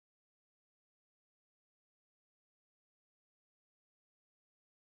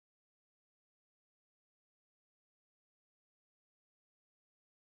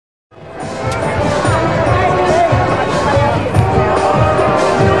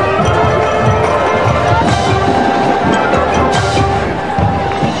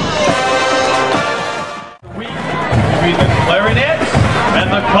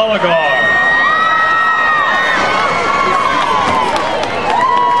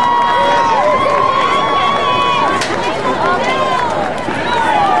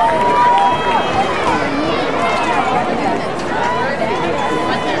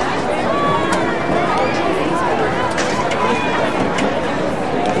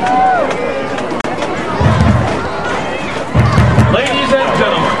Ladies and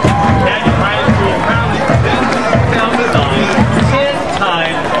gentlemen, Canyon High School proudly presents 2009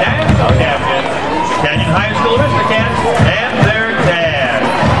 10-time national champion, Canyon High School Aristocats and their dad.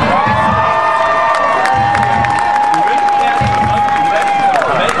 The Aristocats are among the best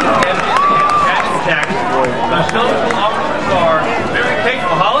defending champions in Canyon Jack. The social officers are Mary Kate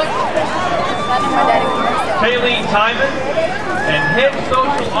Mahalik, Kayleen Timon, and head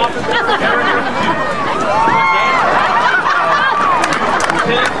social officer Eric Duke.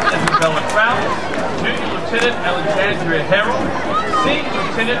 Lieutenant Isabella Kraut, Junior Lieutenant Alexandria Harrell, Senior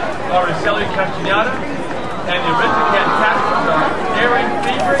Lieutenant Araceli Castaneda, and the Aristocats captains are Aaron